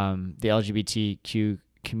 the LGBTQ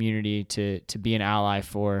community, to be an ally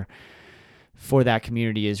for that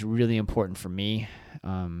community is really important for me.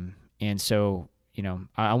 And so,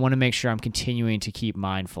 I want to make sure I'm continuing to keep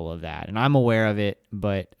mindful of that. And I'm aware of it,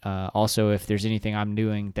 but also if there's anything I'm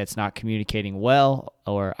doing that's not communicating well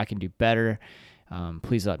or I can do better,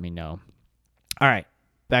 please let me know. All right,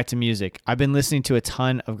 back to music. I've been listening to a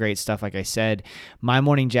ton of great stuff, like I said. My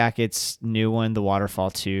Morning Jacket's new one, The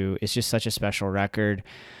Waterfall 2, is just such a special record.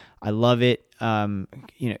 I love it.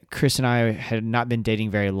 Chris and I had not been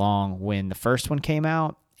dating very long when the first one came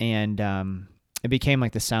out, and it became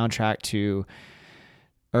like the soundtrack to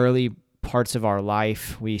early parts of our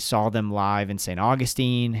life. We saw them live in St.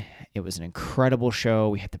 Augustine. It was an incredible show.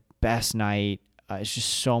 We had the best night. It's just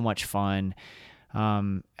so much fun.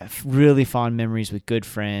 Really fond memories with good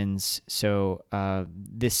friends. So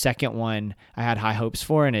this second one I had high hopes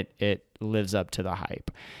for, and it lives up to the hype.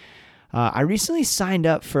 I recently signed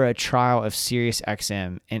up for a trial of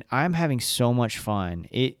SiriusXM, and I'm having so much fun.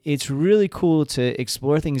 It's really cool to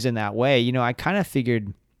explore things in that way. I kind of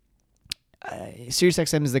figured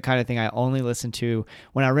SiriusXM is the kind of thing I only listen to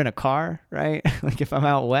when I rent a car, right? Like if I'm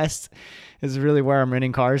out west, is really where I'm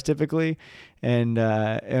renting cars typically, and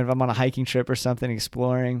if I'm on a hiking trip or something,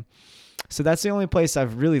 exploring. So that's the only place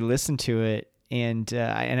I've really listened to it, and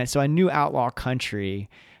so I knew Outlaw Country.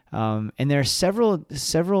 And there are several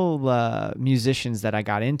musicians that I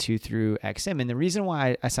got into through XM. And the reason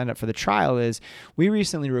why I signed up for the trial is we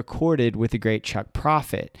recently recorded with the great Chuck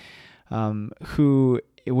Prophet, who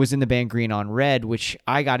was in the band Green on Red, which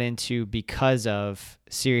I got into because of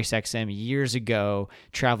SiriusXM years ago,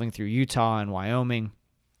 traveling through Utah and Wyoming.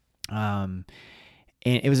 And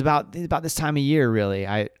it was about this time of year, really.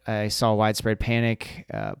 I saw Widespread Panic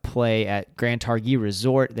play at Grand Targhee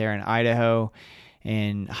Resort there in Idaho,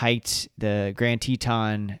 and hiked the Grand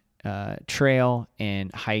Teton Trail,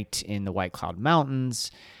 and hiked in the White Cloud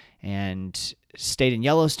Mountains, and stayed in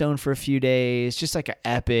Yellowstone for a few days. Just like an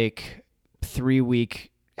epic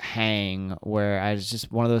 3-week hang where I was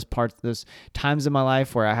just one of those times in my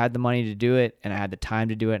life where I had the money to do it and I had the time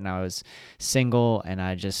to do it, and I was single, and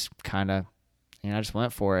I just kind of, I just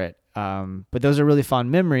went for it. But those are really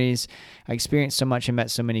fond memories. I experienced so much and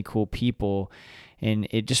met so many cool people, and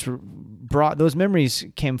it just brought, those memories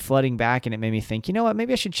came flooding back, and it made me think, you know what,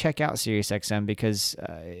 maybe I should check out SiriusXM, because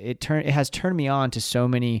it has turned me on to so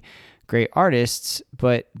many great artists,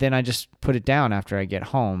 but then I just put it down after I get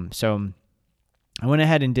home. So I went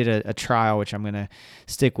ahead and did a trial, which I'm going to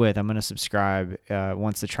stick with. I'm going to subscribe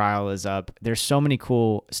once the trial is up. There's so many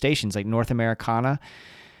cool stations, like North Americana.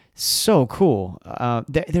 So cool.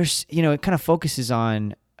 There's, it kind of focuses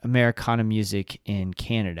on Americana music in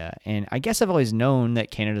Canada. And I guess I've always known that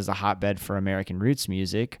Canada is a hotbed for American roots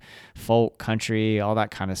music, folk, country, all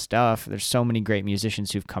that kind of stuff. There's so many great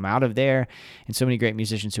musicians who've come out of there and so many great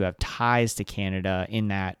musicians who have ties to Canada in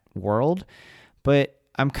that world. But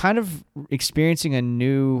I'm kind of experiencing a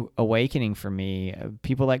new awakening for me.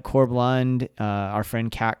 People like Corb Lund, our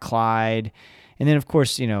friend Kat Clyde, and then, of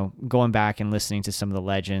course, going back and listening to some of the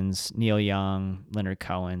legends, Neil Young, Leonard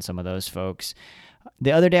Cohen, some of those folks.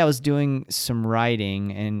 The other day I was doing some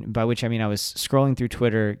writing, and by which I mean I was scrolling through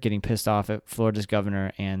Twitter, getting pissed off at Florida's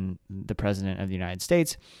governor and the president of the United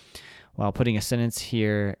States while putting a sentence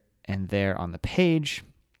here and there on the page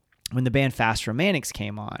when the band Fast Romantics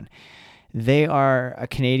came on. They are a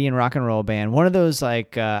Canadian rock and roll band. One of those, I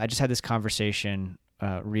just had this conversation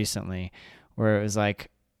recently where it was like,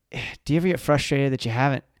 do you ever get frustrated that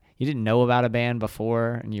you didn't know about a band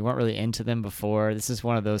before and you weren't really into them before? This is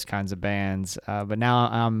one of those kinds of bands. But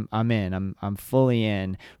now I'm in. I'm fully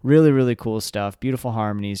in. Really, really cool stuff. Beautiful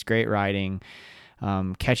harmonies, great writing,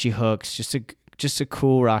 catchy hooks. Just a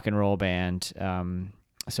cool rock and roll band.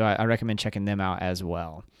 So I recommend checking them out as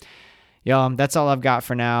well. Y'all, that's all I've got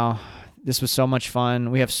for now. This was so much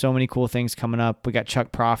fun. We have so many cool things coming up. We got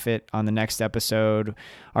Chuck Prophet on the next episode.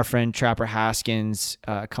 Our friend Trapper Haskins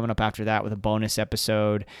coming up after that with a bonus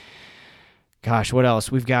episode. Gosh, what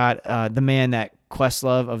else? We've got the man that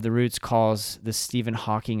Questlove of the Roots calls the Stephen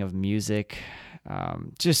Hawking of music.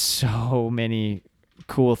 Just so many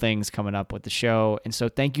cool things coming up with the show. And so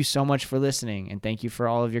thank you so much for listening. And thank you for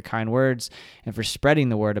all of your kind words and for spreading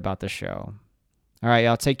the word about the show. All right,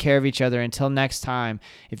 y'all, take care of each other. Until next time,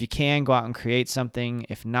 if you can, go out and create something.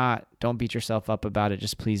 If not, don't beat yourself up about it.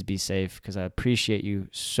 Just please be safe because I appreciate you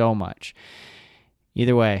so much.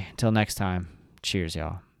 Either way, until next time, cheers,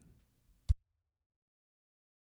 y'all.